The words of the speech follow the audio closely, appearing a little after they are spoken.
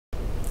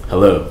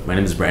Hello, my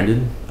name is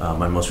Brandon.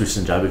 My most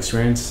recent job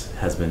experience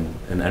has been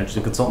an energy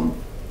consultant,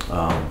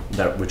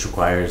 which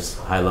requires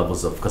high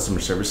levels of customer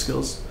service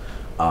skills.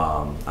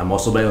 I'm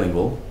also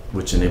bilingual,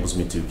 which enables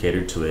me to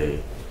cater to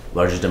a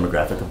larger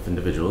demographic of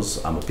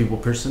individuals. I'm a people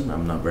person.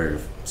 I'm not very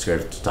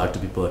scared to talk to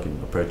people. I can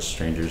approach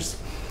strangers.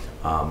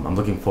 I'm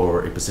looking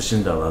for a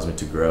position that allows me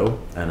to grow,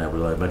 and I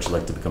would eventually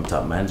like to become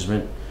top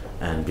management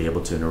and be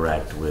able to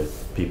interact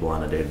with people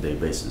on a day-to-day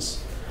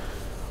basis.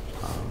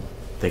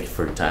 Thank you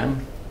for your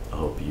time. I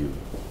hope you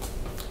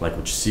like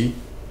what you see.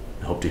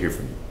 I hope to hear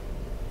from you.